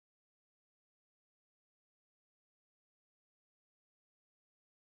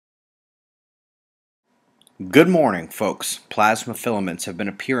Good morning, folks. Plasma filaments have been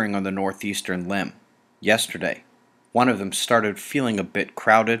appearing on the northeastern limb. Yesterday, one of them started feeling a bit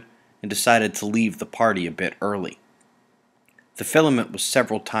crowded and decided to leave the party a bit early. The filament was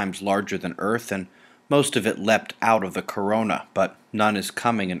several times larger than Earth, and most of it leapt out of the corona, but none is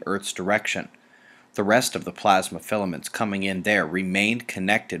coming in Earth's direction. The rest of the plasma filaments coming in there remained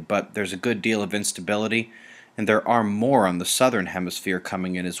connected, but there's a good deal of instability, and there are more on the southern hemisphere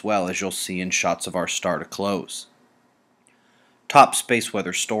coming in as well, as you'll see in shots of our star to close. Top space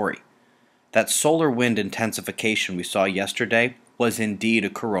weather story. That solar wind intensification we saw yesterday was indeed a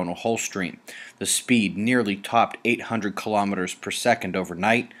coronal hole stream. The speed nearly topped 800 kilometers per second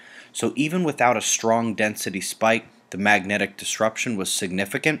overnight, so even without a strong density spike, the magnetic disruption was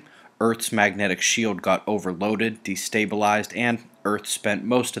significant. Earth's magnetic shield got overloaded, destabilized, and Earth spent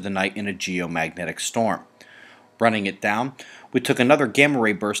most of the night in a geomagnetic storm. Running it down, we took another gamma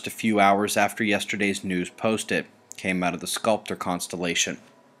ray burst a few hours after yesterday's news posted. Came out of the Sculptor constellation.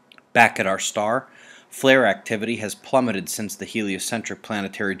 Back at our star, flare activity has plummeted since the heliocentric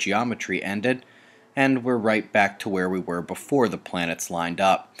planetary geometry ended, and we're right back to where we were before the planets lined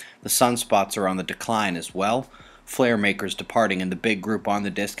up. The sunspots are on the decline as well. Flare makers departing, and the big group on the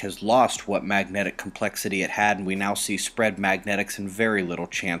disk has lost what magnetic complexity it had, and we now see spread magnetics and very little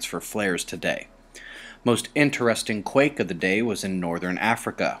chance for flares today. Most interesting quake of the day was in northern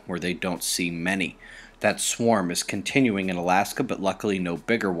Africa, where they don't see many. That swarm is continuing in Alaska, but luckily no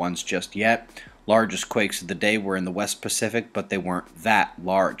bigger ones just yet. Largest quakes of the day were in the West Pacific, but they weren't that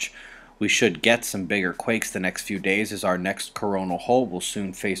large. We should get some bigger quakes the next few days, as our next coronal hole will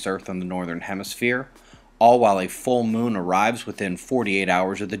soon face Earth on the northern hemisphere, all while a full moon arrives within 48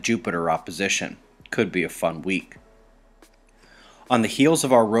 hours of the Jupiter opposition. Could be a fun week. On the heels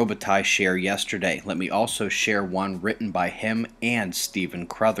of our Robitaille share yesterday, let me also share one written by him and Stephen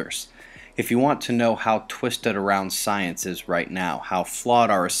Crothers. If you want to know how twisted around science is right now, how flawed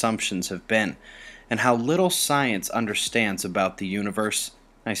our assumptions have been, and how little science understands about the universe,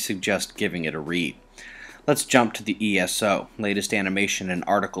 I suggest giving it a read. Let's jump to the ESO, latest animation and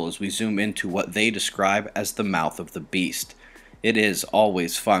article, as we zoom into what they describe as the mouth of the beast. It is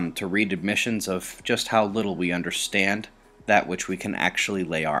always fun to read admissions of just how little we understand that which we can actually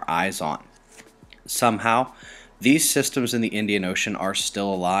lay our eyes on. Somehow, these systems in the Indian Ocean are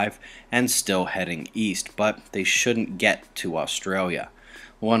still alive and still heading east, but they shouldn't get to Australia.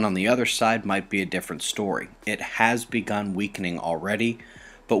 One on the other side might be a different story. It has begun weakening already,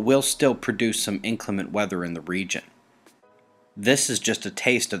 but will still produce some inclement weather in the region. This is just a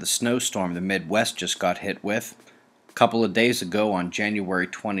taste of the snowstorm the Midwest just got hit with. A couple of days ago on January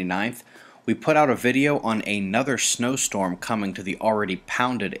 29th, we put out a video on another snowstorm coming to the already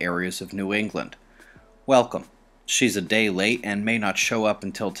pounded areas of New England. Welcome. She's a day late and may not show up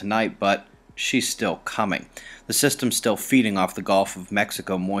until tonight, but she's still coming. The system's still feeding off the Gulf of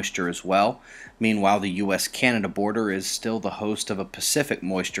Mexico moisture as well. Meanwhile, the U.S.-Canada border is still the host of a Pacific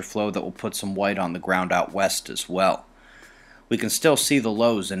moisture flow that will put some white on the ground out west as well. We can still see the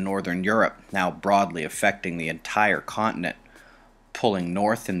lows in northern Europe, now broadly affecting the entire continent, pulling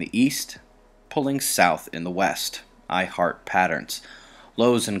north in the east, pulling south in the west. I heart patterns.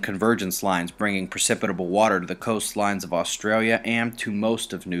 Lows and convergence lines bringing precipitable water to the coastlines of Australia and to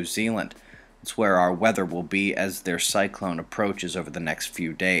most of New Zealand. It's where our weather will be as their cyclone approaches over the next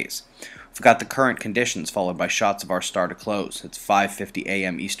few days. We've got the current conditions followed by shots of our star to close. It's 5:50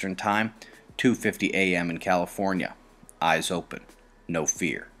 a.m. Eastern Time, 2:50 a.m. in California. Eyes open. No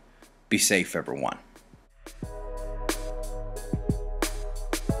fear. Be safe, everyone.